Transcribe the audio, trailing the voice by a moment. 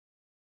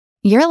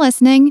You're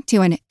listening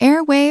to an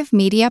Airwave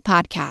Media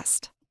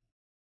Podcast.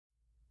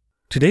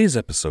 Today's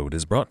episode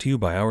is brought to you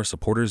by our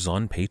supporters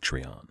on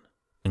Patreon,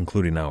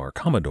 including our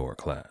Commodore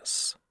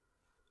class.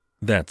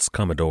 That's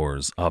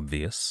Commodore's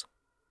Obvious,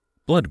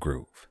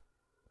 Bloodgroove,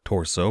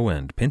 Torso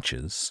and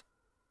Pinches,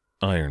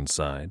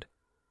 Ironside,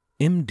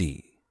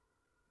 MD,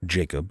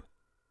 Jacob,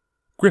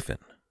 Griffin,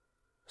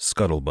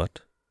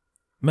 Scuttlebutt,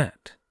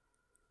 Matt,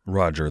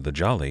 Roger the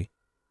Jolly,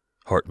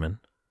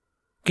 Hartman,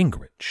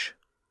 Gingrich,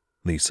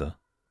 Lisa,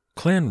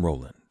 Clan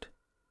Roland,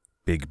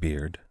 Big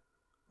Beard,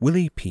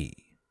 Willie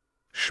P.,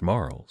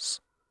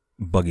 Schmarls,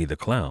 Buggy the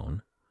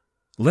Clown,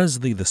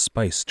 Leslie the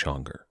Spice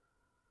Chonger,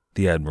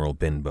 the Admiral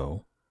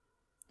Binbo,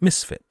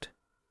 Misfit,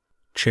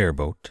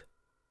 Chairboat,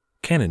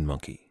 Cannon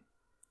Monkey,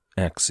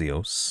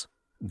 Axios,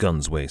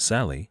 Gunsway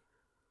Sally,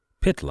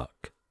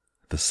 Pitluck,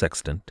 the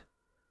Sextant,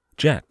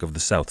 Jack of the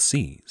South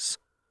Seas,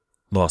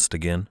 Lost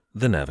Again,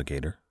 the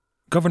Navigator,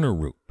 Governor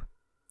Roop,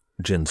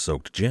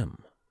 Gin-Soaked Jim,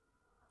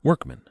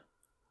 Workman,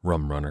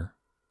 Rum Runner,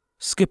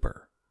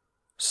 Skipper,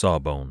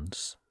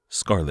 Sawbones,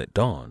 Scarlet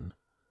Dawn,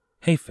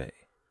 Hefe,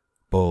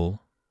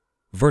 Bull,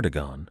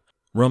 Vertigon,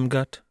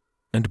 Rumgut,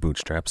 and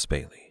Bootstraps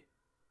Bailey.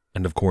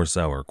 And of course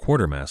our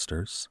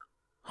quartermasters,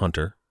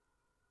 Hunter,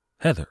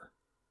 Heather,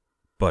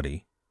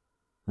 Buddy,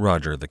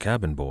 Roger the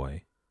Cabin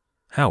Boy,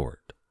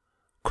 Howard,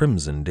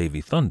 Crimson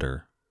Davy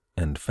Thunder,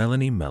 and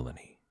Felony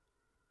Melanie.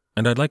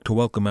 And I'd like to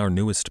welcome our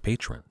newest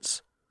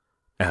patrons,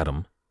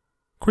 Adam,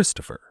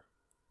 Christopher,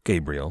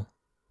 Gabriel,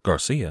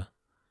 Garcia,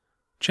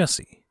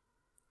 Jesse,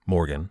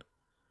 Morgan,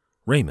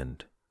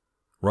 Raymond,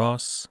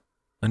 Ross,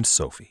 and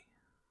Sophie,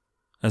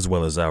 as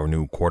well as our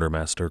new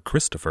quartermaster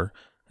Christopher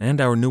and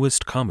our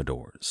newest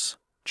Commodores,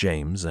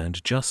 James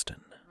and Justin.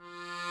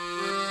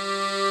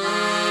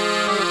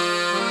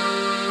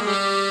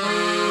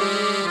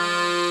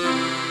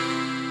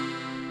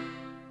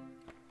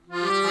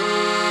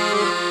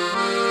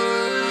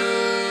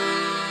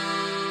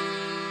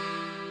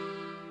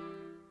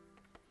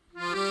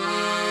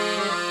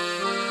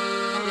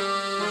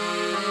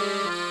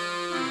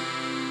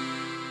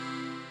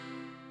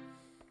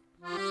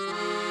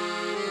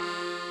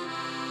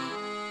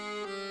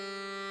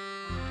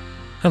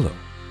 Hello.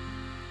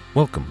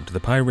 Welcome to the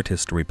Pirate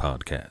History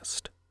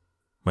Podcast.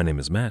 My name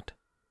is Matt.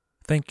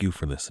 Thank you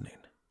for listening.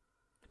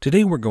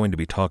 Today we're going to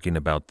be talking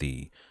about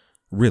the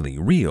really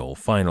real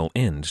final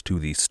end to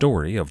the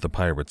story of the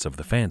Pirates of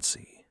the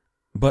Fancy.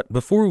 But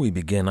before we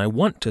begin, I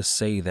want to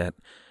say that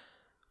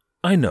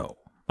I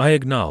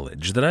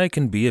acknowledge that I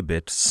can be a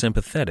bit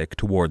sympathetic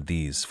toward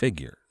these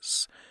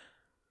figures.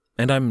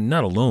 And I'm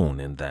not alone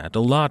in that.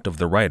 A lot of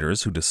the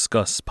writers who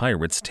discuss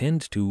pirates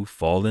tend to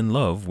fall in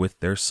love with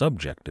their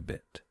subject a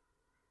bit.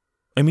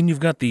 I mean, you've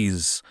got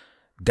these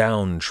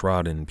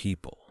downtrodden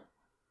people,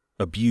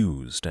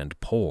 abused and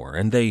poor,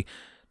 and they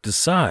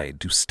decide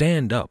to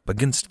stand up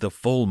against the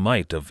full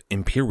might of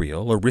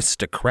imperial,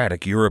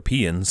 aristocratic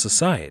European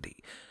society.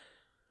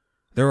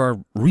 There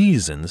are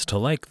reasons to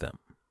like them,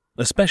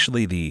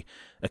 especially the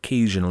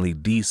occasionally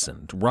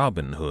decent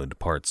Robin Hood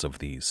parts of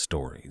these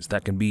stories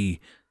that can be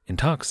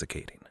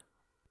intoxicating.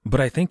 But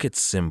I think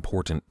it's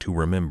important to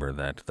remember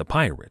that the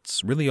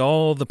pirates, really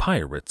all the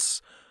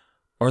pirates,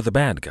 are the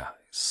bad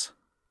guys.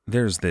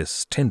 There's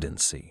this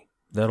tendency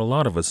that a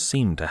lot of us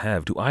seem to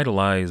have to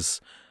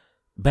idolize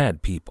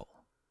bad people,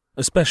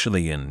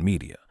 especially in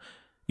media.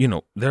 You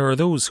know, there are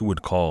those who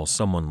would call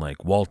someone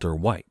like Walter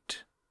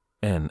White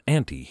an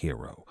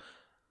anti-hero,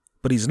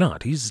 but he's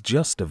not. He's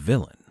just a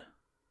villain.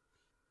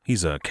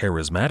 He's a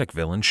charismatic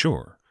villain,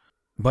 sure,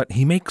 but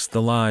he makes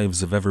the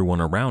lives of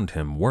everyone around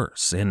him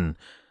worse in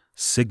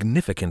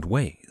significant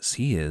ways.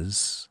 He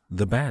is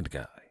the bad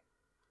guy.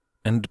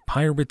 And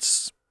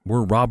pirates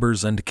were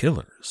robbers and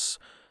killers.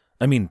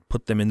 I mean,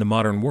 put them in the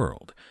modern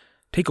world.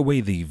 Take away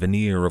the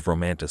veneer of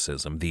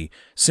romanticism, the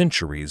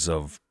centuries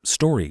of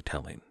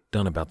storytelling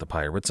done about the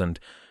pirates, and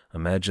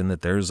imagine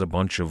that there's a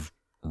bunch of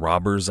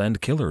robbers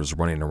and killers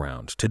running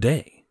around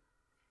today.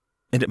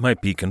 And it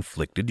might be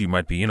conflicted. You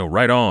might be,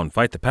 right on,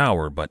 fight the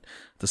power, but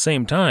at the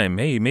same time,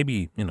 hey,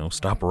 maybe,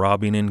 stop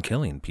robbing and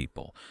killing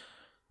people.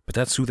 But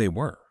that's who they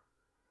were.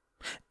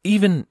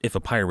 Even if a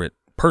pirate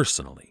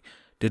personally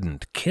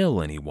didn't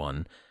kill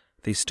anyone,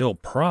 they still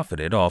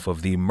profited off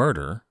of the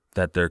murder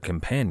that their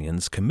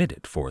companions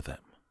committed for them.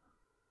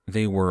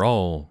 They were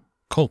all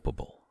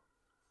culpable.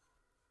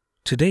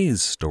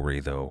 Today's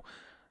story, though,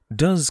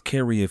 does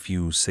carry a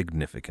few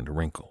significant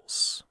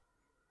wrinkles.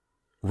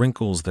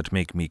 Wrinkles that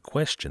make me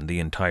question the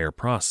entire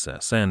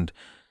process and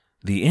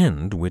the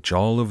end which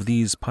all of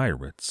these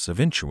pirates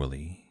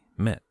eventually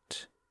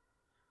met.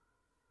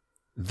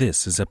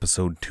 This is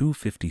episode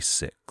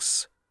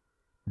 256,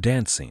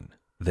 Dancing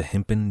the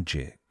Hempen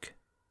Jig.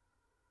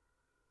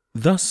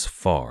 Thus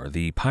far,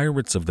 the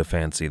pirates of the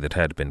Fancy that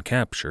had been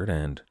captured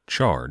and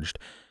charged,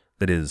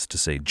 that is to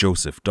say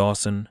Joseph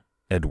Dawson,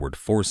 Edward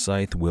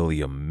Forsyth,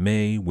 William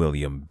May,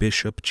 William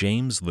Bishop,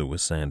 James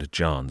Lewis, and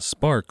John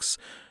Sparks,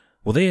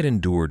 well, they had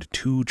endured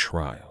 2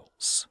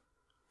 trials.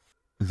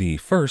 The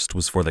first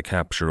was for the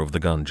capture of the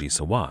Gunji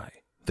Sawai,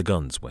 the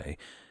Gunsway,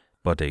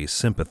 but a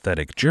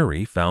sympathetic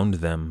jury found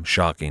them,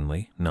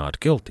 shockingly, not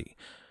guilty.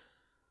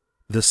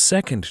 The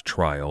second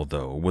trial,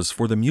 though, was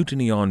for the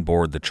mutiny on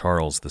board the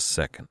Charles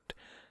II,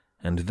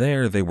 and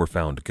there they were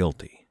found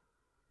guilty.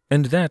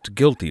 And that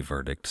guilty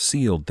verdict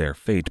sealed their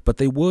fate, but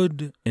they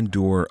would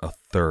endure a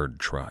third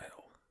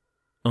trial.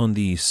 On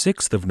the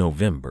 6th of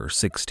November,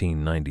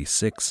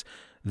 1696,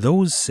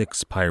 those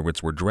 6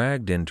 pirates were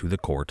dragged into the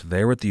court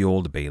there at the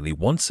Old Bailey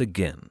once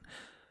again,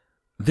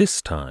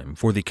 this time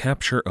for the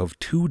capture of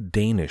 2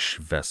 Danish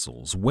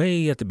vessels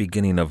way at the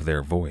beginning of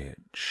their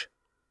voyage.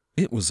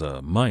 It was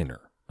a minor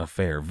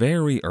affair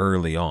very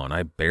early on.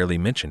 I barely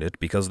mentioned it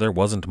because there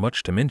wasn't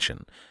much to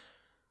mention.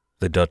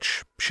 The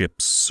Dutch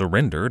ships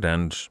surrendered,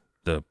 and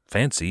the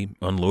Fancy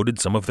unloaded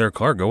some of their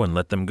cargo and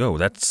let them go.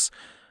 That's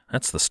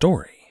the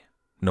story.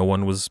 No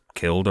one was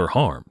killed or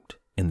harmed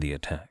in the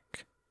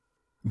attack.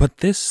 But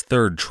this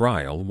third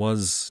trial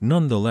was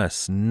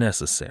nonetheless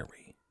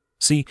necessary.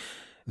 See,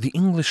 the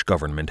English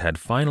government had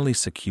finally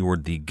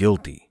secured the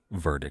guilty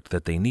verdict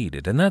that they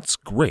needed, and that's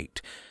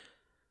great.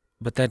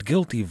 But that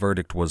guilty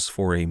verdict was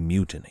for a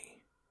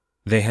mutiny.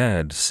 They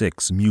had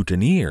 6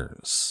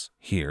 mutineers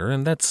here,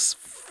 and that's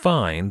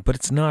fine, but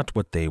it's not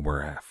what they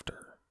were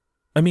after.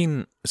 I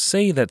mean,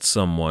 say that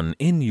someone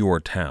in your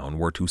town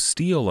were to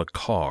steal a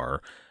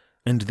car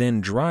and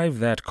then drive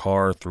that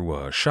car through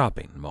a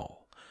shopping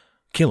mall,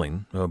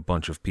 killing a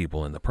bunch of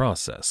people in the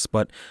process,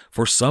 but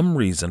for some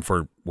reason,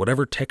 for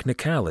whatever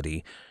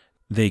technicality,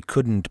 they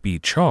couldn't be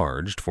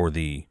charged for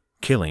the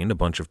killing a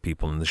bunch of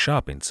people in the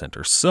shopping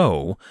center,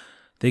 so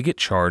they get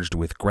charged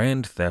with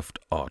grand theft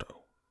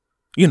auto.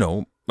 You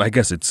know, I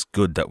guess it's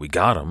good that we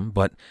got them,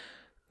 but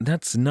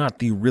that's not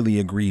the really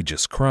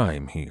egregious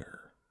crime here.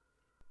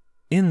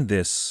 In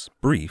this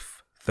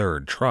brief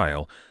third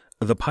trial,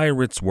 the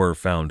pirates were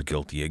found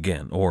guilty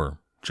again, or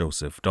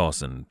Joseph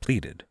Dawson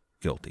pleaded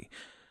guilty.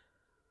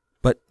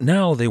 But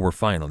now they were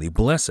finally,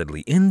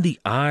 blessedly, in the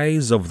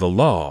eyes of the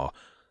law,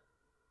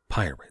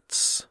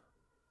 pirates.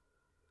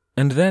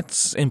 And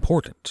that's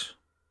important.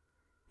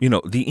 You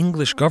know, the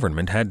English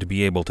government had to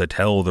be able to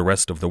tell the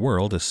rest of the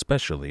world,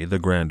 especially the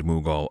Grand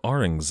Mughal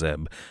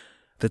Aurangzeb,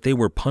 that they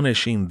were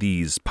punishing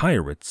these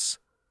pirates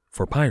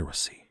for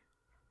piracy.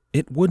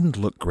 It wouldn't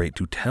look great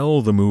to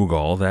tell the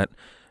Mughal that,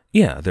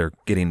 yeah, they're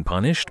getting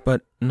punished,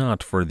 but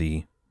not for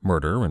the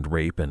murder and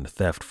rape and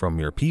theft from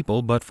your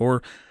people, but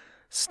for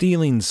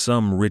stealing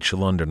some rich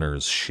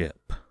Londoner's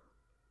ship.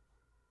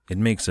 It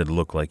makes it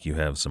look like you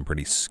have some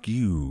pretty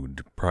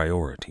skewed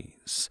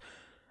priorities.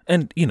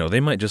 And, you know,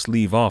 they might just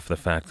leave off the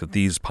fact that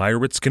these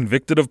pirates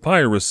convicted of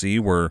piracy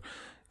were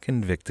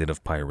convicted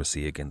of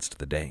piracy against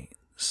the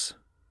Danes.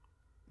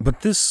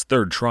 But this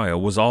third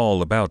trial was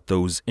all about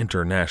those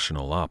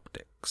international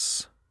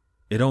optics.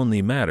 It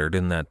only mattered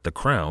in that the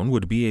Crown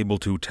would be able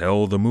to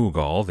tell the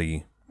Mughal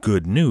the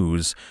good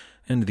news,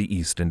 and the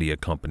East India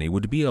Company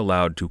would be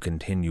allowed to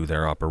continue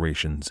their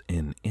operations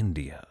in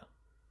India.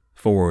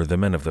 For the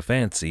men of the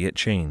Fancy, it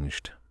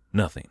changed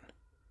nothing.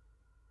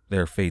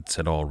 Their fates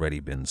had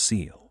already been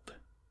sealed.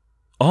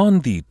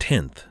 On the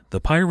 10th, the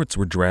pirates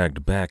were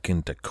dragged back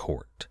into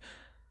court.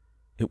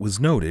 It was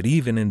noted,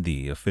 even in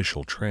the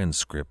official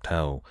transcript,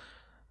 how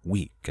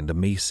weak and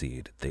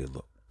emaciated they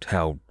looked,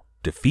 how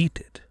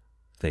defeated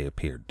they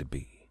appeared to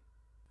be.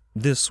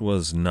 This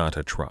was not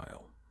a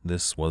trial.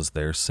 This was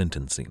their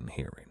sentencing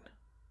hearing.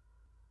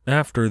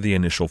 After the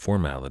initial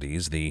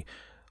formalities, the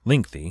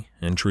lengthy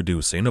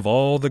introducing of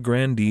all the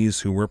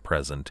grandees who were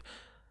present,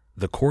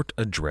 the court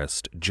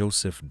addressed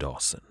Joseph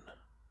Dawson,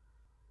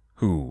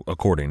 who,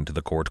 according to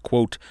the court,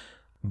 quote,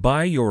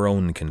 "By your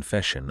own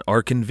confession,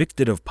 are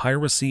convicted of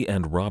piracy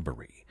and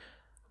robbery.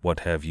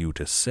 What have you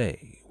to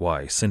say,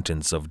 why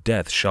sentence of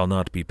death shall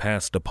not be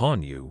passed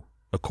upon you,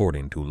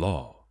 according to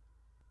law?"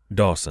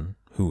 Dawson,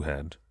 who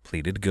had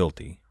pleaded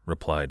guilty,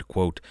 replied,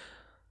 quote,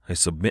 "I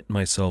submit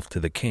myself to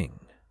the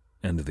king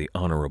and the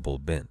honorable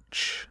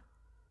bench."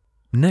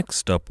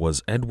 Next up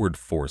was Edward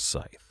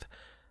Forsyth,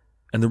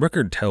 and the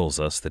record tells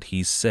us that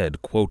he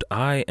said, quote,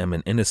 "I am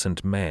an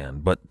innocent man,"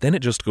 but then it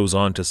just goes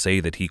on to say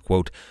that he,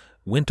 quote,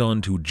 "went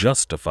on to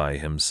justify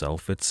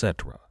himself,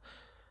 etc."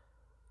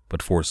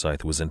 But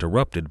Forsyth was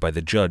interrupted by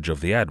the judge of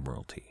the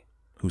Admiralty,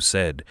 who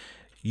said,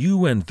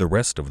 "You and the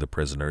rest of the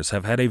prisoners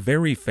have had a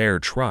very fair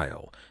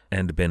trial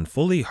and been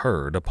fully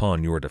heard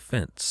upon your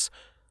defense,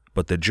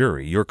 but the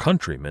jury, your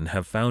countrymen,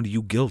 have found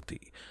you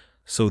guilty,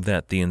 so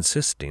that the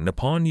insisting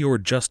upon your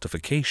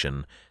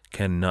justification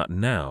cannot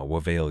now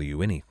avail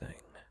you anything."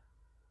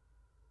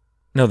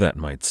 Now that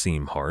might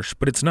seem harsh,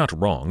 but it's not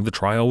wrong. The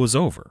trial was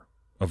over.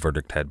 A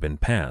verdict had been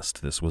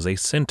passed. This was a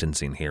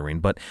sentencing hearing,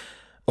 but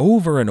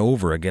over and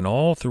over again,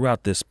 all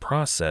throughout this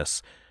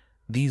process,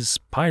 these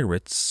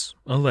pirates,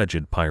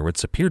 alleged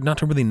pirates, appeared not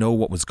to really know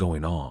what was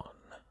going on.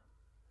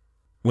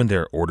 When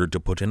they're ordered to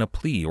put in a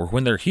plea, or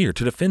when they're here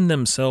to defend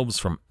themselves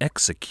from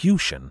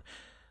execution,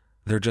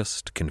 they're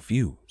just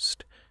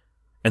confused.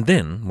 And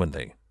then, when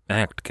they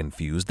act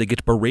confused, they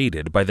get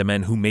berated by the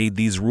men who made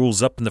these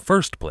rules up in the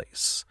first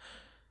place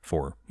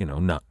for,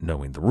 not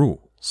knowing the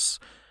rules.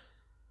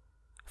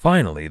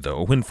 Finally,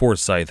 though, when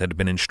Forsyth had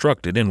been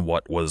instructed in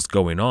what was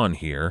going on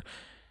here,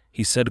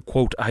 he said,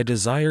 quote, "I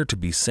desire to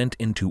be sent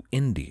into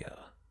India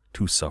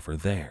to suffer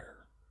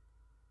there."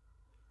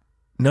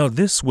 Now,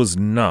 this was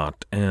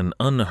not an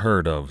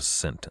unheard-of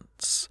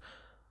sentence.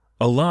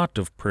 A lot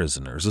of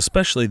prisoners,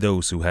 especially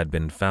those who had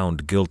been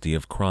found guilty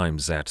of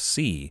crimes at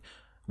sea,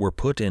 were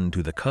put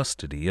into the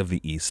custody of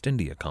the East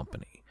India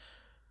Company.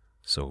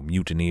 So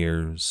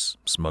mutineers,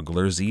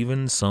 smugglers,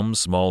 even some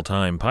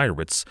small-time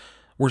pirates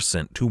were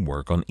sent to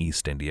work on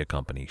East India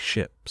Company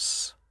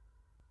ships.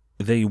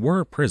 They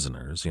were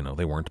prisoners,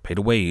 they weren't paid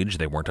a wage,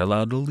 they weren't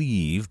allowed to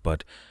leave,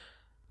 but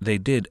they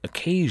did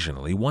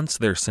occasionally, once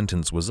their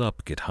sentence was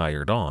up, get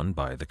hired on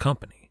by the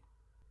company.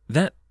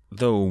 That,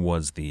 though,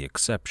 was the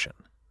exception.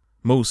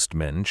 Most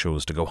men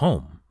chose to go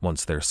home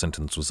once their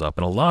sentence was up,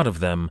 and a lot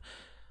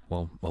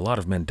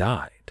of men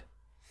died.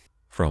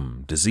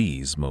 From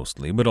disease,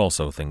 mostly, but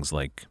also things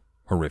like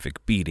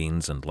horrific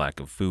beatings and lack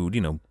of food,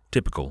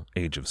 typical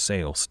Age of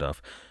Sail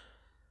stuff.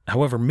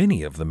 However,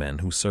 many of the men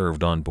who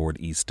served on board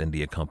East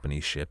India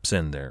Company ships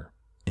in their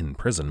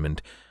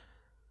imprisonment,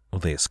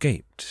 they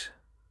escaped.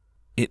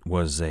 It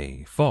was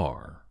a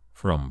far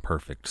from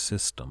perfect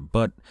system,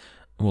 but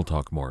we'll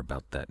talk more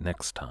about that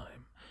next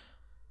time.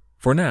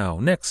 For now,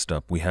 next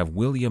up we have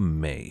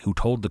William May, who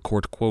told the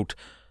court, quote,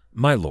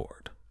 "My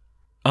lord,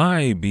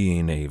 I,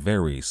 being a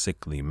very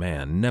sickly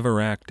man,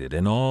 never acted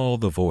in all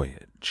the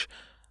voyage.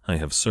 I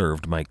have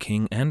served my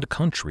king and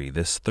country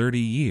this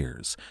 30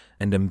 years,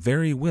 and am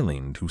very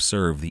willing to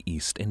serve the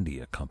East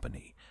India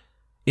Company.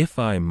 If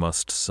I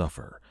must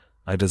suffer,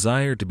 I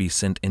desire to be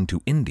sent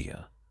into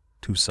India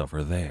to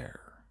suffer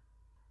there."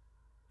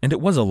 And it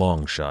was a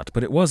long shot,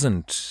 but it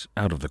wasn't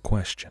out of the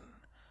question.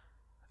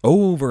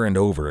 Over and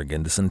over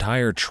again, this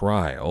entire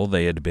trial,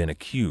 they had been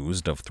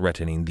accused of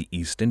threatening the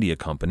East India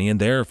Company and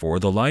therefore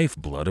the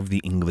lifeblood of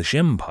the English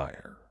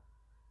Empire.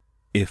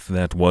 If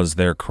that was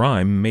their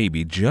crime,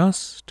 maybe,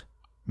 just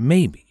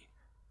maybe,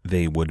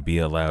 they would be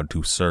allowed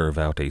to serve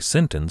out a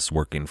sentence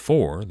working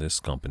for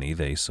this company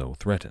they so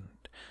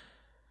threatened.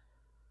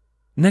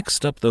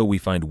 Next up, though, we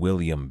find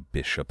William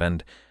Bishop,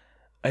 and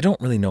I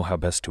don't really know how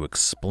best to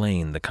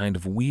explain the kind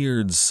of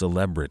weird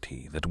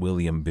celebrity that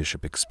William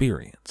Bishop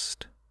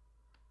experienced.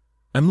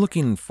 I'm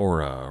looking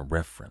for a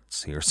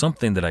reference here,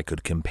 something that I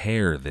could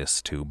compare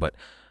this to, but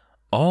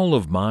all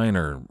of mine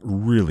are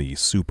really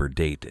super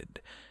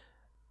dated.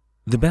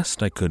 The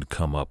best I could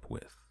come up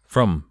with,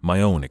 from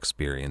my own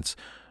experience,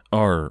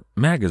 are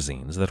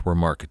magazines that were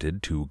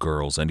marketed to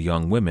girls and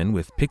young women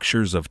with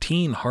pictures of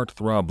teen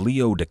heartthrob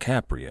Leo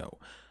DiCaprio,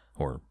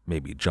 or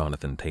maybe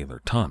Jonathan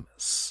Taylor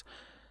Thomas.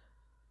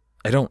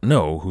 I don't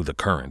know who the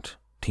current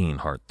teen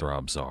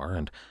heartthrobs are,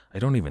 and I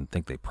don't even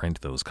think they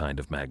print those kind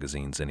of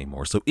magazines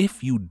anymore, so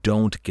if you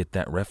don't get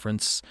that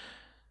reference,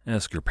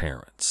 ask your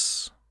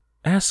parents.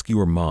 Ask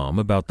your mom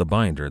about the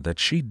binder that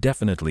she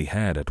definitely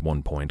had at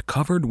one point,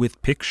 covered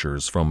with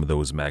pictures from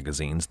those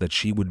magazines that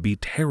she would be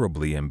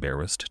terribly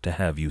embarrassed to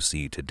have you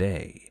see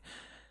today.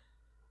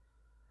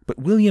 But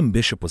William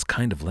Bishop was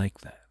kind of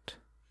like that.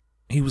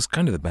 He was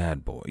kind of the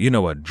bad boy,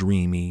 a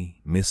dreamy,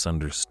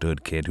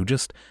 misunderstood kid who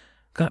just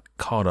got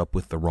caught up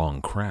with the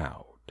wrong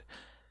crowd.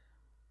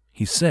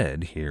 He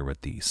said here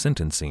at the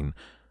sentencing,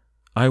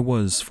 "I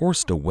was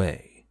forced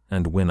away,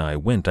 and when I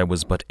went I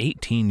was but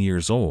 18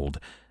 years old,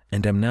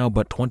 and am now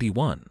but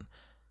 21,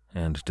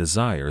 and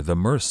desire the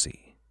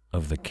mercy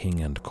of the king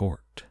and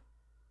court."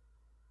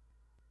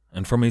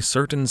 And from a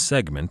certain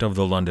segment of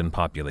the London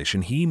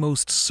population, he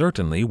most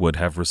certainly would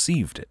have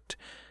received it,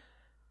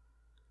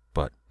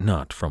 but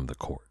not from the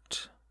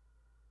court.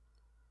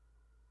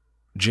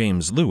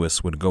 James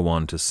Lewis would go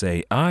on to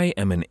say, "I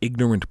am an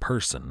ignorant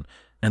person,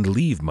 and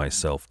leave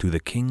myself to the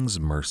king's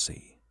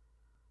mercy."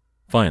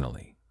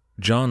 Finally,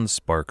 John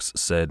Sparks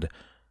said,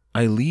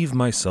 "I leave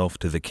myself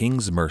to the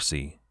king's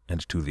mercy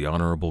and to the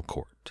honorable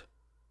court."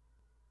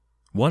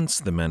 Once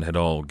the men had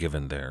all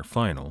given their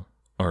final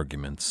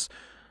arguments,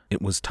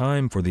 it was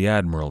time for the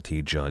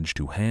Admiralty judge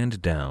to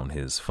hand down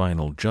his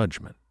final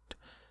judgment.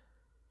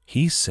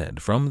 He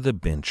said from the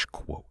bench,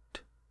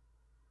 quote,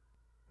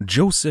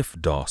 "Joseph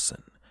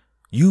Dawson,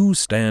 you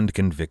stand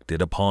convicted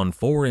upon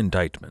 4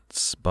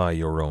 indictments, by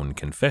your own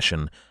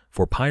confession,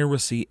 for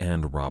piracy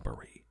and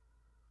robbery.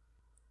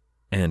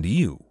 And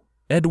you,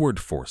 Edward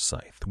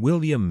Forsyth,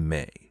 William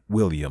May,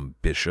 William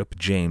Bishop,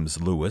 James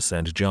Lewis,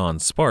 and John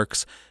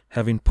Sparks,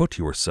 having put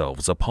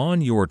yourselves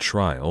upon your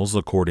trials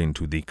according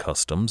to the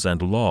customs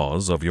and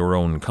laws of your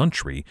own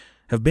country,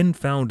 have been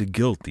found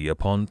guilty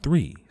upon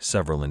 3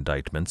 several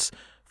indictments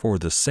for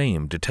the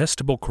same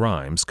detestable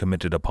crimes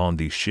committed upon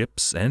the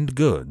ships and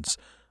goods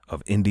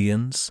of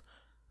Indians,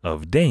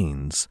 of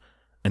Danes,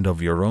 and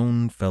of your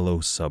own fellow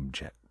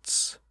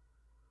subjects.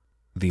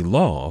 The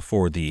law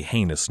for the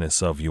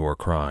heinousness of your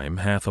crime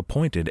hath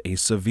appointed a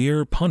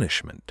severe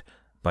punishment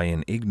by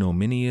an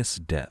ignominious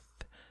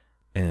death,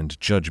 and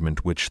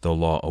judgment which the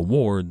law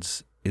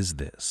awards is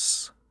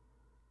this: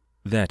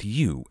 that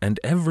you and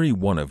every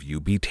one of you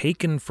be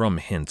taken from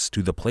hence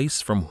to the place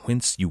from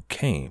whence you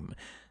came,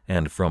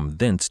 and from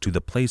thence to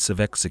the place of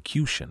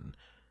execution,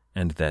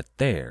 and that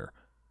there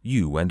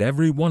you and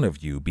every one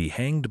of you be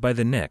hanged by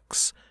the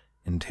necks,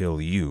 until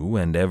you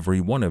and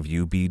every one of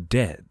you be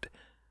dead,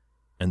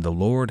 and the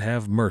Lord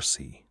have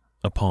mercy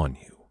upon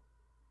you."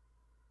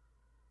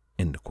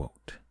 End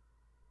quote.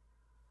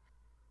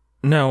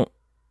 Now,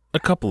 a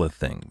couple of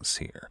things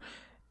here.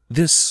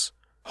 This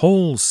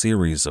whole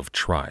series of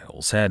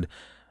trials had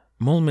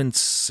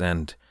moments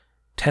and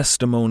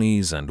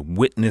testimonies and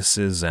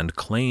witnesses and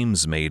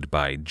claims made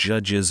by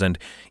judges and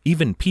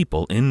even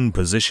people in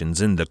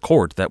positions in the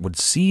court that would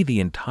see the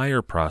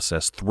entire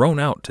process thrown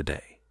out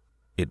today.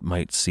 It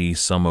might see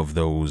some of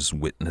those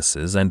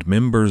witnesses and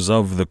members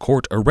of the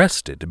court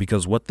arrested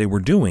because what they were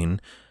doing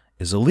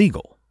is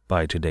illegal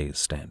by today's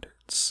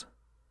standards.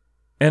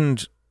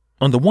 And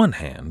on the one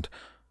hand,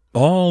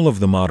 all of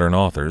the modern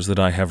authors that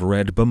I have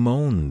read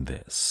bemoan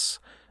this,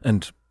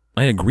 and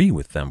I agree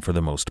with them for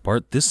the most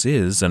part. This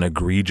is an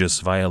egregious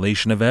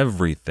violation of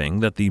everything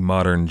that the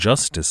modern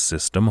justice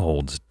system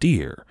holds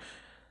dear.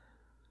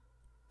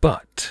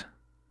 But,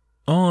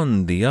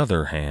 on the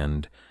other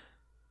hand,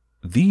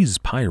 these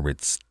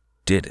pirates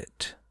did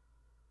it.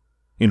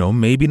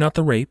 Maybe not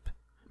the rape,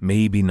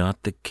 maybe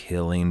not the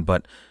killing,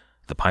 but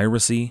the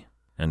piracy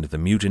and the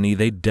mutiny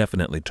they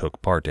definitely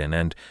took part in,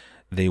 and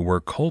they were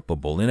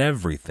culpable in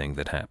everything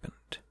that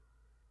happened.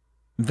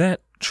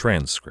 That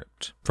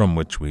transcript, from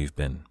which we've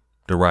been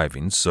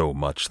deriving so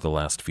much the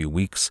last few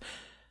weeks,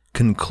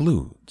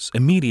 concludes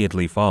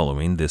immediately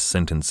following this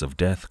sentence of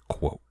death,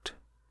 quote,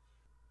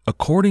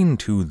 "According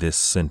to this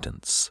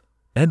sentence,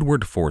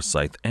 Edward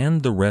Forsyth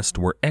and the rest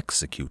were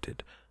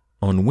executed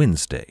on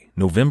Wednesday,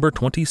 November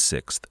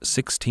 26th,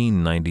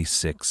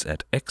 1696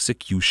 at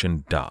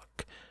Execution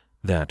Dock,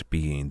 that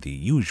being the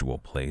usual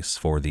place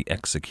for the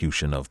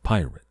execution of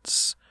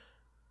pirates."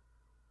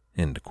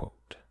 End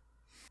quote.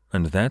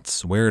 And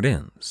that's where it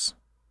ends.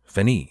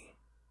 Finis.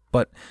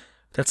 But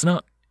that's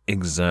not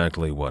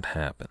exactly what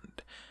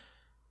happened.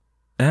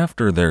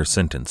 After their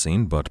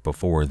sentencing, but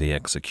before the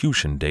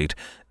execution date,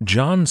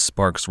 John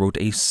Sparks wrote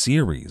a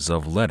series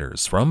of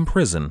letters from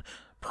prison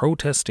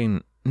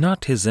protesting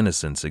not his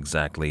innocence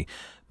exactly,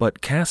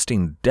 but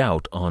casting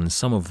doubt on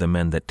some of the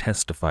men that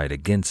testified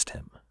against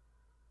him.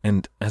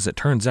 And as it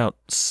turns out,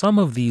 some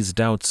of these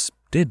doubts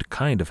did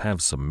kind of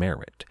have some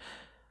merit.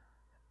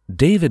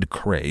 David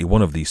Cray,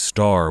 one of the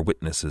star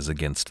witnesses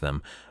against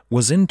them,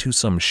 was into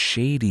some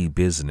shady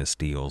business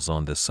deals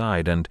on the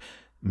side and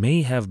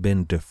may have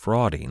been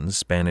defrauding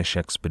Spanish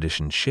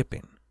expedition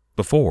shipping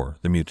before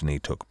the mutiny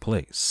took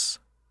place.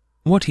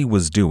 What he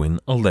was doing,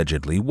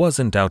 allegedly,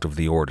 wasn't out of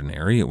the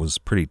ordinary. It was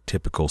pretty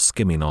typical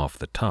skimming off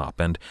the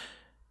top and,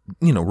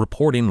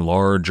 reporting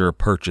larger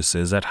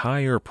purchases at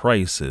higher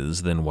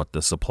prices than what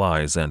the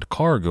supplies and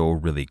cargo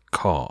really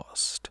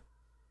cost.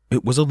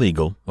 It was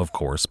illegal, of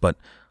course, but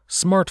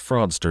smart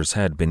fraudsters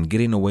had been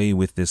getting away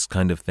with this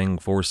kind of thing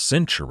for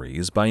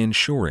centuries by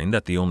ensuring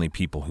that the only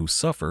people who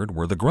suffered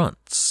were the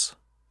grunts.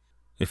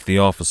 If the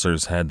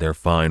officers had their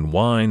fine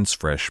wines,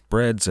 fresh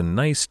breads, and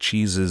nice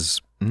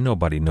cheeses,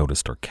 nobody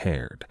noticed or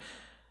cared.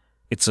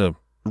 It's a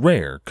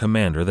rare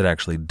commander that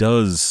actually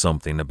does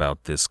something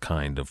about this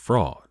kind of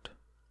fraud.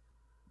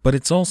 But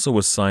it's also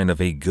a sign of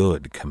a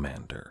good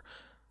commander.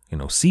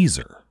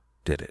 Caesar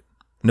did it.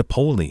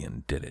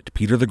 Napoleon did it.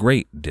 Peter the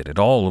Great did it.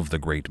 All of the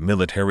great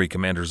military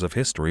commanders of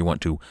history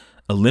want to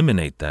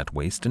eliminate that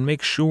waste and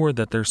make sure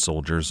that their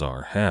soldiers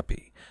are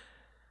happy.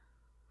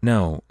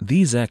 Now,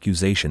 these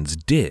accusations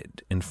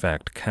did, in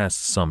fact,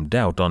 cast some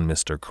doubt on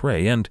Mr.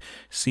 Cray and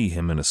see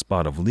him in a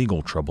spot of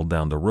legal trouble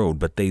down the road,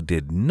 but they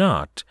did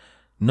not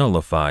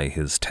nullify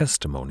his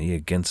testimony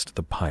against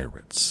the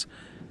pirates.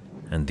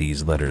 And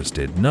these letters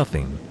did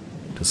nothing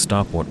to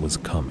stop what was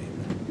coming.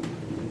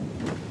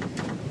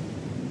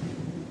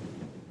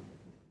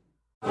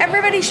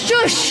 Everybody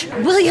shush!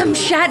 William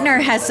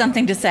Shatner has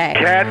something to say.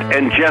 Cat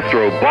and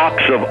Jethro,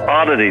 box of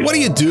oddities. What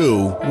do you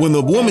do when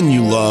the woman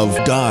you love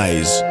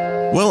dies?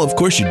 Well, of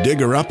course, you dig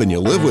her up and you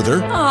live with her.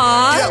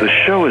 Aww. The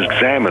show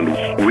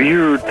examines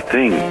weird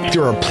things.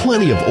 There are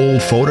plenty of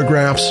old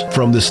photographs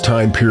from this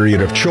time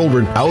period of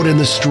children out in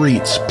the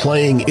streets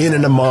playing in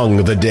and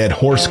among the dead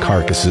horse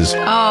carcasses.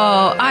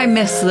 Oh, I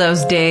miss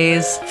those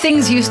days.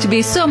 Things used to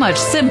be so much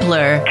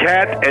simpler.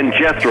 Cat and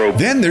Jethro.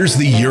 Then there's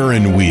the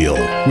urine wheel,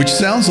 which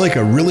sounds like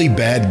a really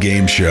bad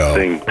game show.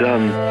 They've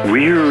done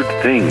weird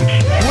things.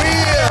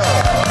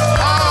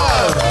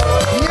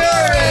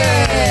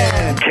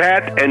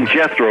 Cat and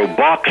Jethro,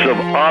 box of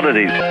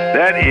oddities.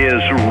 That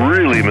is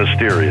really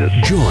mysterious.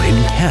 Join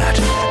Cat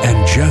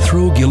and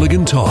Jethro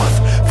Gilligan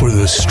Toth for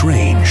the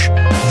strange,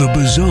 the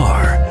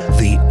bizarre,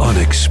 the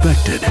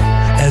unexpected,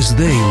 as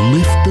they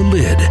lift the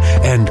lid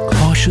and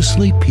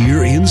cautiously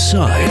peer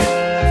inside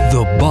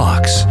the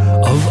Box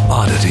of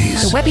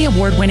Oddities. The Webby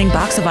Award-winning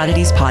Box of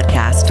Oddities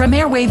podcast from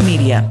Airwave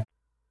Media.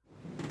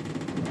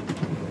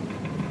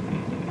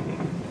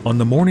 On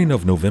the morning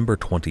of November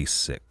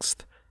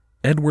 26th,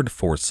 Edward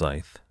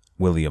Forsyth,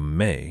 William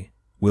May,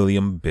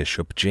 William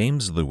Bishop,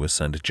 James Lewis,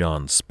 and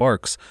John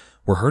Sparks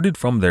were herded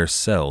from their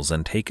cells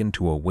and taken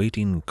to a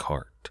waiting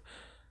cart.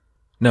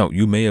 Now,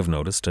 you may have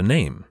noticed a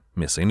name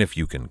missing, if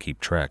you can keep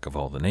track of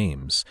all the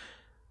names,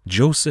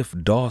 Joseph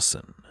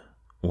Dawson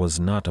was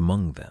not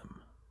among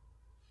them.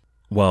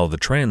 While the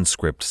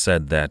transcript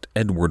said that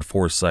Edward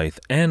Forsyth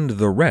and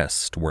the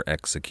rest were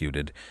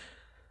executed,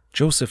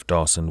 Joseph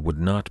Dawson would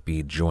not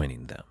be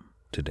joining them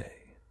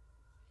today.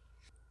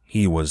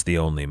 He was the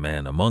only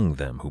man among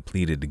them who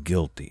pleaded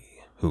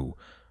guilty, who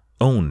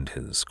owned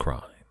his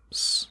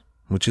crimes,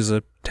 which is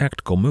a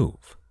tactical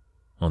move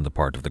on the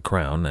part of the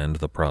Crown and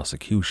the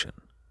prosecution,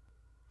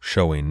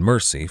 showing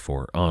mercy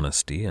for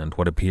honesty and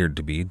what appeared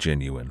to be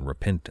genuine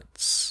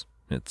repentance.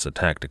 It's a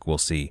tactic we'll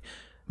see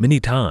many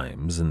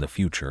times in the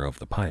future of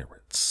the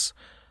pirates.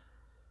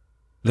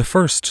 The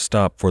first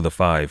stop for the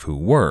 5 who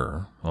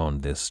were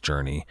on this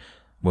journey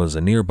was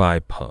a nearby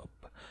pub.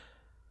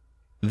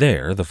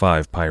 There, the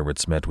 5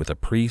 pirates met with a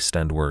priest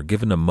and were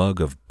given a mug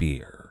of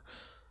beer.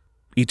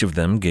 Each of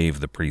them gave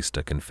the priest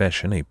a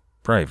confession, a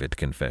private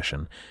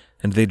confession,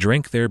 and they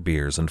drank their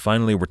beers and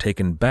finally were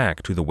taken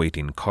back to the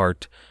waiting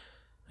cart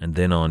and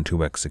then on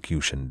to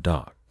Execution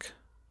Dock.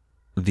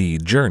 The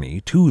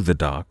journey to the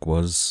dock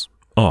was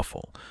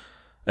awful.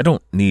 I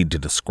don't need to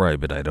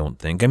describe it, I don't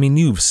think. I mean,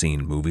 you've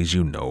seen movies,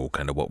 you know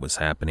kind of what was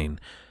happening.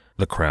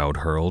 The crowd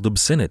hurled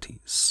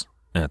obscenities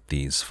at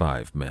these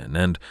 5 men,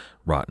 and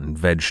rotten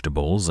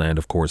vegetables, and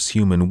of course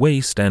human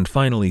waste, and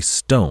finally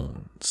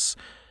stones.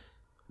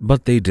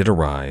 But they did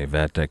arrive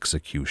at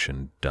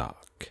Execution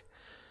Dock.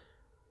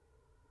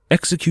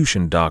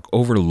 Execution Dock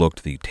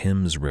overlooked the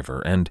Thames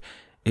River, and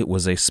it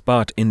was a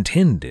spot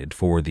intended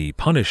for the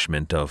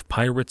punishment of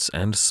pirates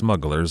and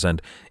smugglers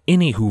and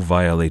any who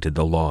violated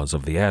the laws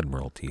of the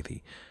Admiralty,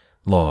 the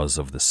laws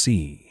of the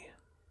sea.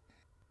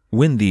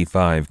 When the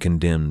 5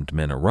 condemned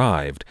men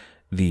arrived,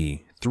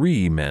 the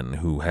 3 men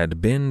who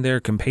had been their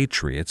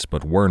compatriots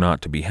but were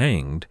not to be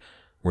hanged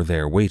were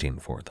there waiting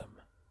for them.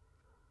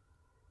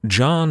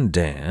 John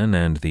Dan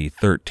and the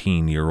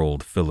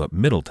 13-year-old Philip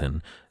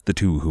Middleton, the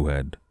 2 who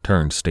had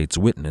turned state's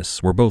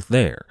witness, were both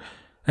there,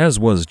 as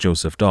was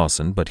Joseph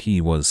Dawson, but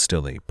he was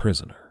still a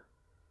prisoner.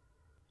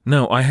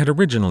 Now, I had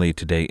originally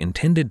today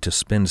intended to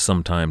spend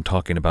some time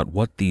talking about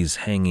what these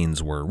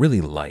hangings were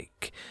really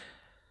like,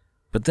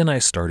 but then I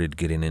started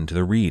getting into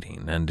the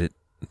reading, and it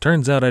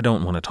turns out I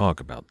don't want to talk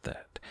about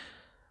that.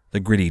 The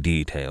gritty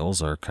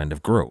details are kind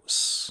of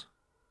gross.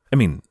 I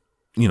mean,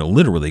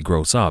 literally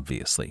gross,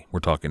 obviously. We're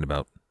talking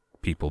about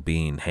people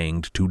being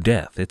hanged to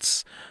death.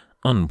 It's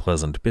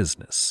unpleasant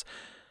business.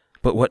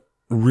 But what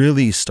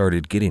really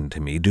started getting to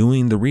me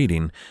doing the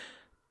reading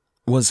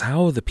was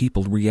how the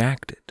people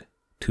reacted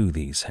to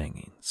these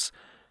hangings.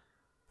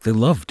 They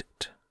loved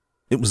it.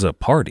 It was a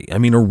party. I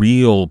mean, a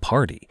real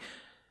party.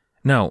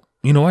 Now,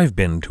 I've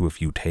been to a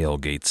few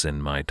tailgates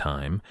in my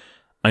time.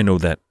 I know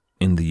that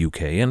in the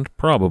UK, and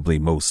probably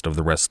most of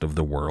the rest of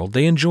the world,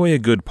 they enjoy a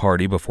good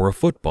party before a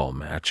football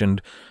match,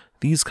 and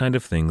these kind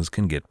of things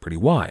can get pretty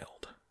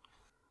wild.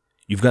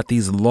 You've got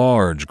these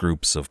large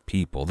groups of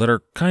people that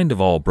are kind of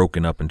all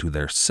broken up into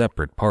their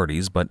separate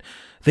parties, but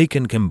they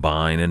can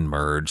combine and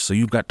merge, so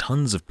you've got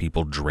tons of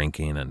people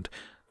drinking and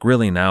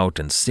grilling out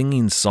and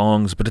singing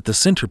songs, but at the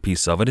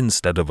centerpiece of it,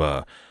 instead of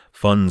a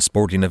fun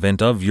sporting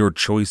event of your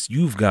choice,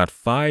 you've got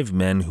 5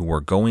 men who are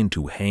going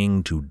to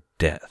hang to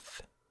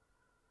death.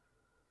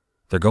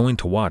 They're going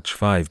to watch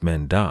 5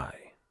 men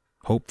die.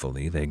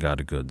 Hopefully they got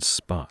a good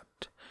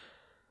spot.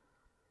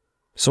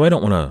 So I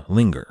don't want to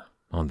linger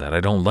on that. I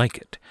don't like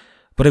it.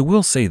 But I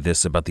will say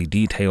this about the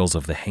details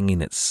of the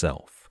hanging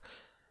itself.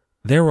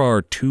 There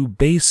are 2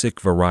 basic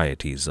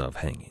varieties of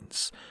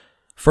hangings.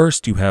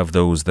 First, you have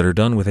those that are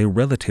done with a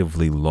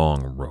relatively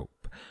long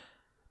rope.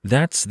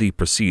 That's the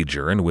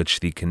procedure in which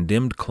the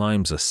condemned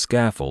climbs a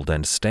scaffold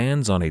and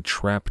stands on a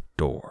trap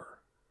door.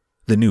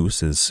 The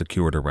noose is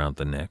secured around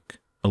the neck,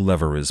 a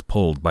lever is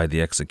pulled by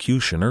the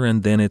executioner,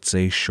 and then it's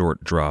a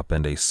short drop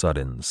and a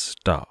sudden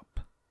stop.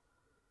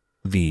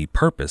 The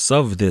purpose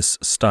of this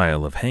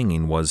style of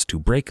hanging was to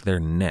break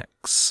their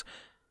necks.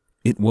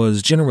 It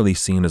was generally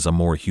seen as a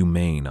more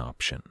humane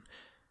option.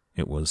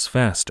 It was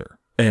faster,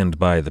 and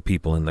by the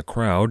people in the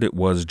crowd, it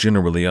was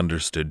generally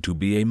understood to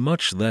be a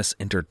much less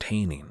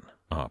entertaining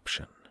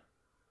option.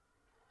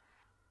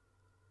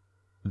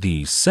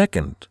 The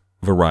second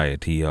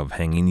variety of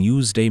hanging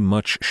used a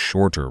much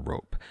shorter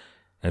rope,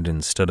 and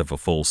instead of a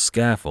full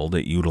scaffold,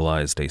 it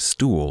utilized a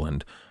stool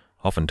and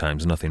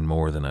oftentimes nothing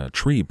more than a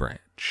tree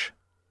branch.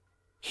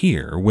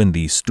 Here, when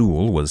the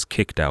stool was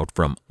kicked out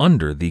from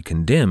under the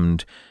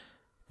condemned,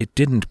 it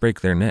didn't break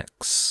their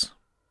necks.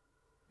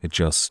 It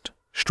just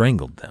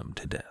strangled them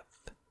to death.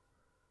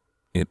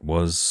 It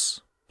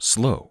was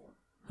slow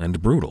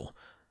and brutal,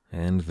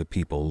 and the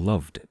people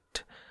loved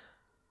it.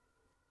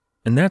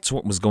 And that's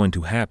what was going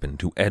to happen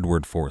to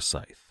Edward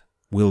Forsyth,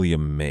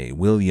 William May,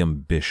 William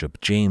Bishop,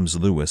 James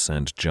Lewis,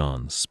 and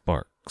John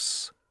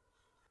Sparks.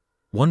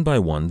 One by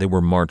one, they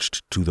were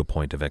marched to the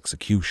point of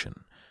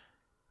execution.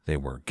 They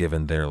were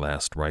given their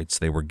last rites.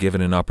 They were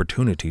given an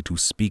opportunity to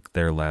speak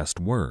their last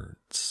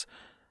words.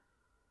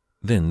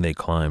 Then they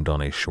climbed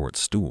on a short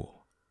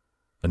stool.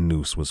 A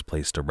noose was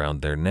placed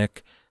around their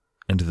neck,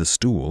 and the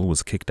stool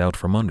was kicked out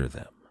from under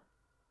them.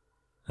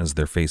 as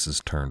their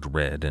faces turned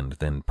red and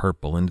then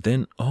purple and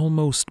then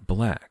almost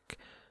black,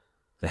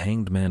 the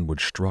hanged man would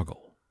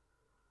struggle.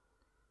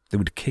 They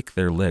would kick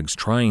their legs,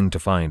 trying to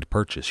find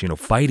purchase,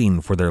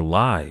 fighting for their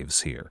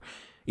lives here.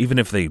 Even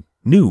if they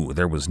knew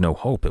there was no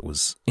hope, it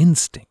was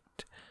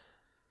instinct.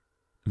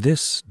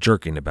 This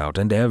jerking about,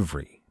 and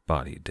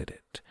everybody did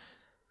it.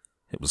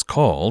 It was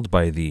called,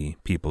 by the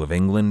people of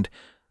England,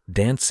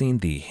 dancing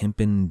the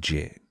Hempen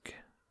jig.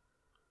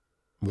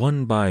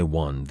 One by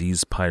one,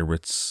 these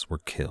pirates were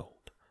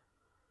killed.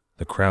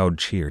 The crowd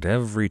cheered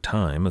every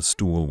time a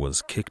stool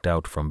was kicked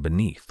out from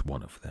beneath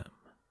one of them.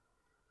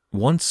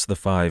 Once the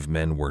 5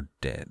 men were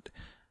dead,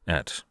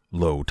 at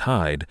low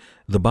tide,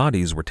 the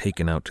bodies were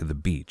taken out to the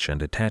beach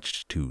and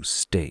attached to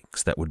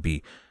stakes that would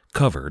be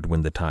covered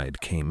when the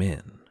tide came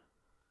in.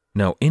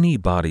 Now, any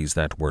bodies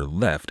that were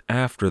left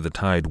after the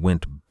tide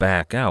went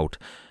back out,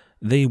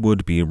 they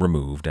would be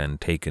removed and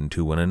taken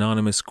to an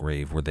anonymous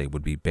grave where they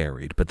would be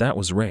buried, but that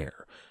was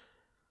rare.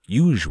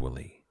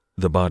 Usually,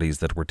 the bodies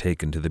that were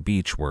taken to the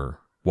beach were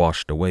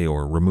washed away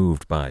or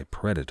removed by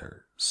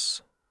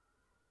predators.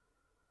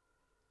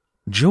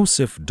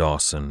 Joseph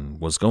Dawson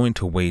was going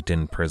to wait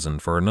in prison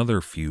for another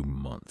few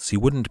months. He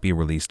wouldn't be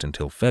released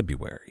until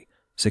February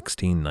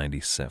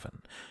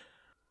 1697.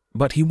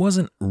 But he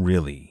wasn't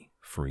really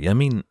free.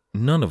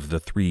 None of the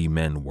 3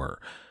 men were.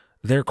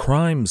 Their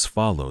crimes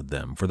followed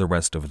them for the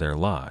rest of their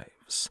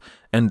lives,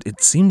 and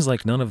it seems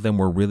like none of them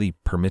were really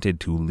permitted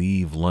to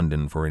leave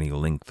London for any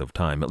length of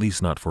time, at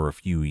least not for a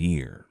few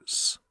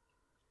years.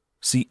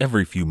 See,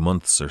 every few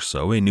months or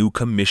so, a new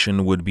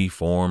commission would be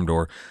formed,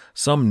 or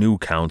some new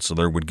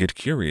counselor would get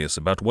curious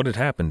about what had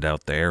happened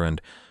out there,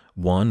 and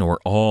one or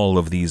all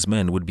of these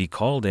men would be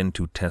called in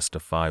to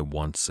testify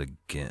once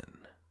again.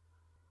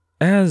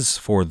 As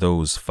for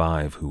those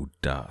 5 who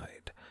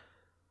died,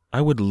 I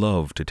would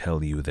love to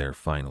tell you their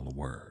final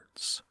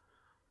words,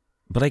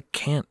 but I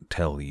can't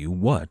tell you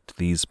what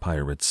these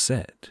pirates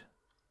said,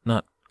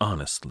 not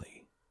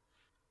honestly.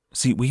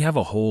 See, we have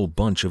a whole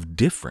bunch of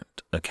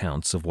different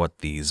accounts of what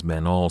these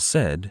men all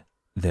said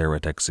there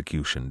at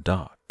Execution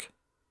Dock.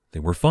 They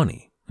were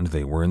funny, and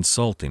they were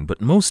insulting, but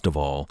most of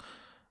all,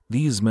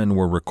 these men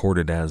were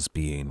recorded as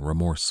being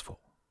remorseful.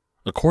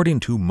 According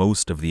to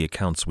most of the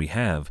accounts we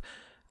have,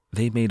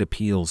 they made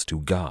appeals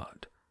to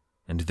God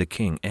and the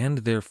king and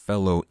their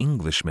fellow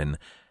Englishmen,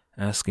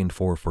 asking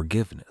for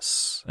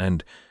forgiveness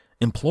and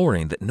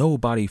imploring that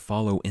nobody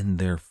follow in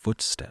their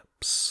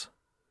footsteps.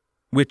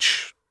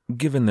 Which,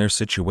 given their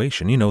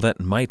situation,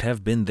 that might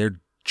have been their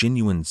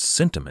genuine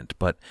sentiment,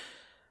 but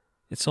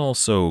it's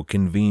also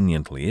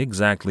conveniently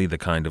exactly the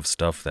kind of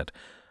stuff that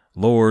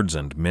lords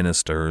and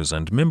ministers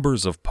and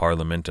members of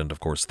Parliament and, of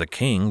course, the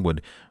king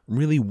would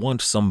really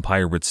want some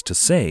pirates to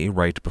say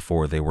right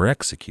before they were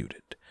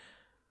executed.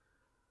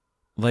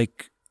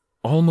 Like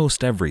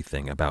almost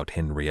everything about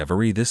Henry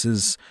Every, this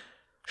is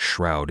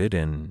shrouded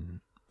in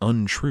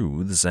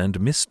untruths and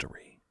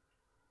mystery.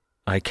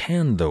 I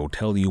can, though,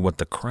 tell you what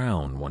the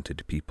Crown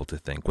wanted people to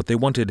think, what they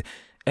wanted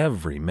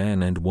every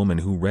man and woman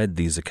who read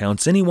these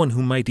accounts, anyone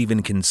who might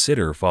even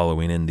consider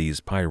following in these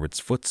pirates'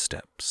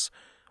 footsteps,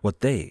 what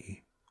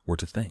they were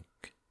to think.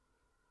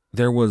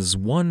 There was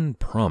one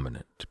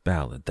prominent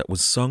ballad that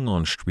was sung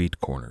on street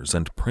corners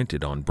and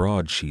printed on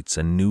broadsheets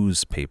and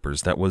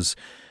newspapers that was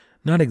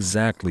not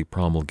exactly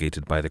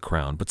promulgated by the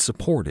Crown, but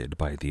supported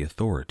by the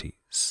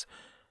authorities.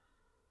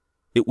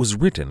 It was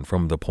written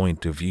from the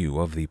point of view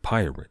of the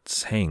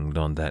pirates hanged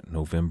on that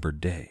November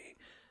day.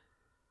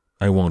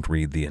 I won't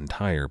read the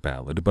entire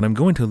ballad, but I'm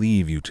going to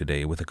leave you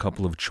today with a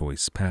couple of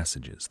choice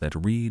passages that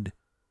read,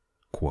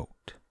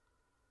 quote,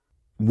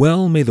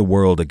 "Well may the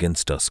world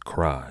against us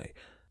cry,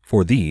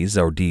 for these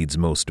our deeds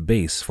most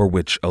base, for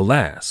which,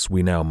 alas,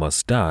 we now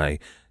must die.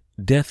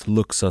 Death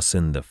looks us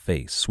in the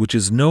face, which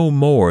is no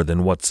more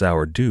than what's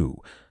our due,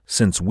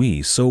 since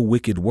we so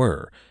wicked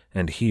were,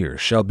 and here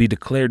shall be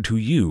declared to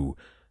you,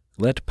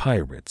 let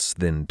pirates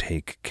then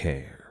take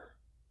care.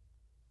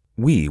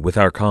 We with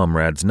our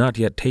comrades not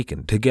yet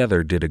taken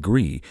together did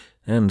agree,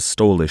 and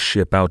stole a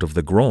ship out of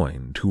the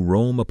groin to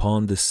roam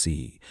upon the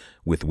sea,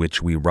 with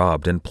which we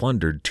robbed and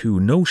plundered too,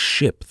 no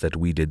ship that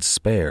we did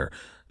spare,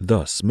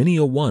 thus many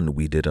a one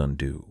we did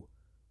undo.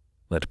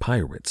 Let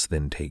pirates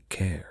then take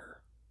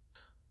care.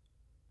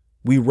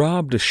 We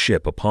robbed a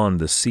ship upon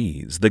the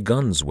seas, the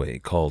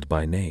Gunsway called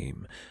by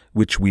name,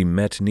 which we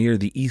met near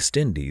the East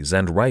Indies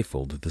and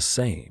rifled the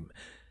same.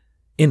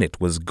 In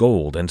it was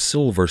gold and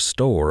silver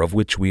store, of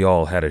which we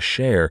all had a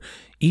share,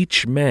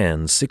 each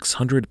man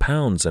 600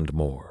 pounds and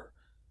more.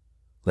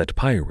 Let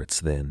pirates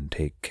then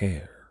take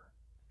care.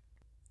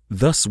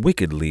 Thus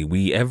wickedly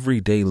we every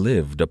day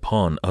lived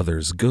upon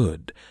others'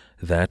 good,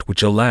 that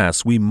which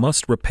alas we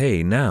must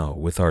repay now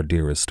with our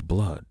dearest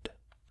blood.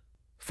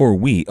 For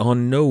we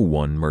on no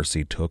one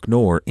mercy took,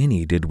 nor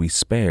any did we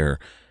spare.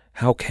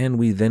 How can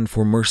we then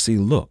for mercy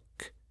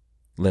look?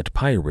 Let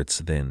pirates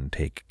then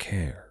take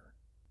care.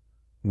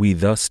 We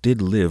thus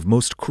did live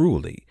most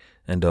cruelly,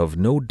 and of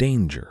no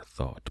danger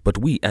thought, but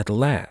we at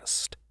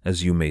last,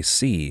 as you may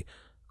see,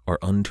 are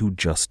unto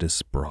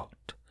justice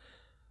brought.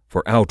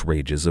 for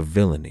outrages of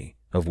villainy,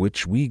 of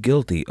which we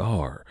guilty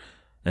are,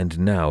 and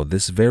now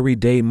this very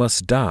day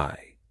must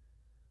die.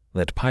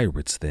 Let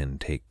pirates then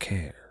take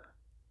care.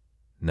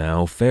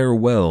 Now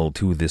farewell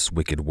to this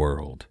wicked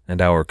world,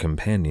 and our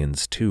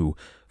companions too.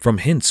 From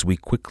hence we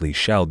quickly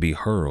shall be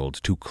hurled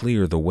to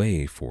clear the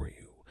way for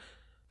you.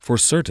 For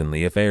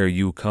certainly if e'er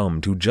you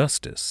come to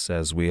justice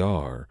as we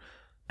are,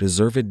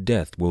 deserved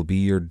death will be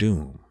your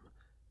doom.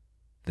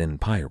 Then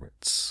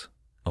pirates,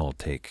 all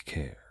take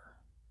care.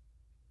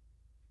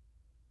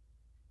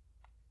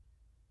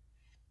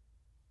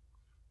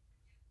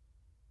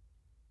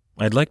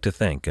 I'd like to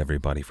thank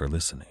everybody for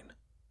listening.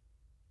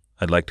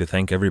 I'd like to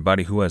thank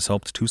everybody who has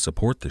helped to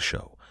support the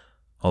show,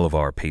 all of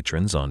our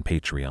patrons on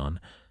Patreon,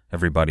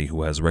 everybody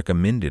who has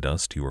recommended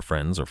us to your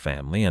friends or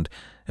family, and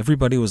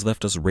everybody who has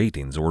left us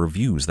ratings or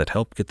reviews that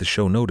help get the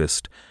show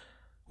noticed.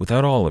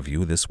 Without all of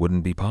you, this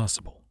wouldn't be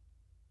possible.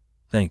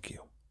 Thank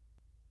you.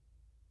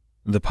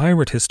 The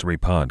Pirate History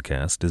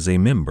Podcast is a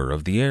member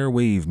of the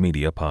Airwave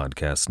Media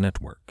Podcast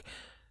Network.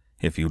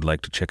 If you'd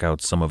like to check out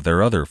some of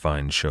their other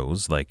fine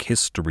shows, like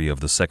History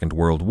of the Second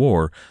World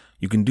War,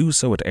 you can do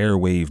so at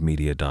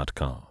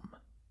airwavemedia.com.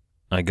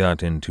 I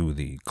got into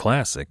the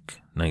classic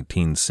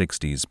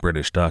 1960s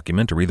British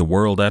documentary The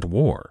World at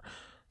War.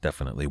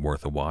 Definitely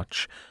worth a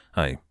watch.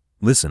 I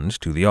listened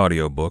to the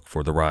audiobook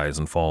for The Rise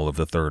and Fall of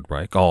the Third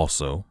Reich,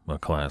 also a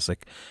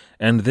classic,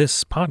 and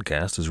this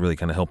podcast has really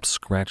kind of helped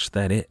scratch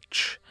that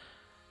itch.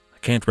 I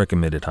can't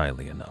recommend it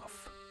highly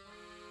enough.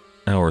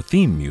 Our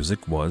theme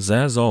music was,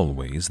 as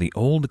always, The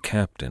Old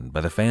Captain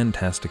by the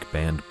fantastic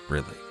band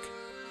Brillig.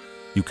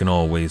 You can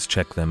always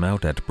check them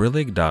out at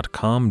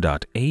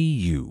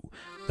brillig.com.au.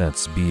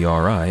 That's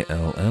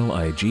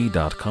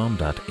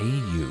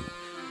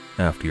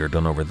brillig.com.au. After you're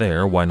done over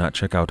there, why not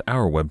check out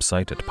our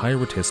website at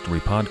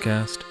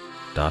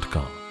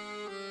piratehistorypodcast.com.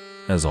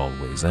 As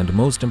always, and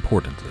most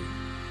importantly,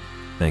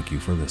 thank you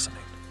for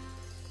listening.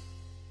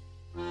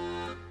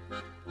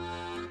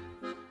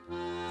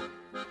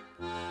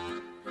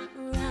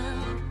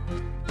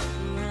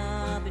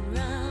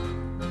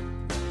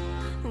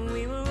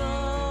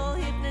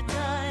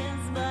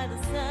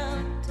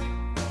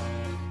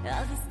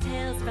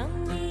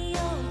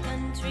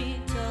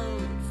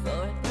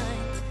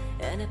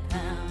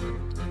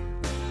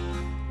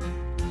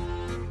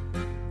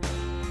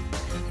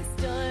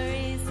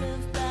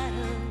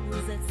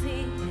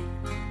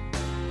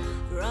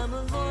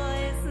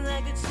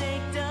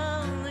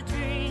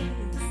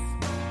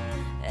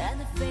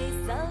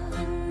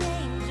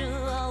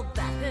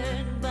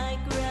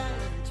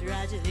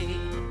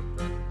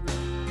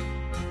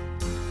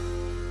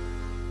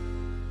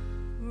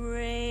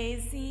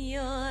 Raise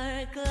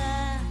your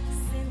glass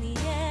in the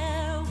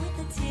air with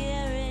a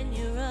tear in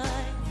your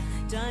eye.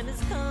 Time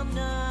has come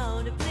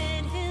now to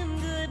bid him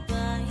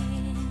goodbye.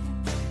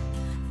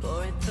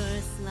 For at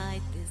first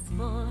light this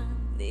morn,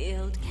 the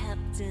old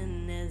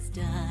captain has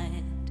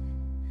died.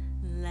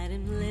 Let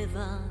him live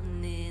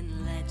on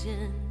in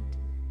legend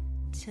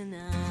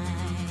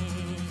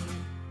tonight.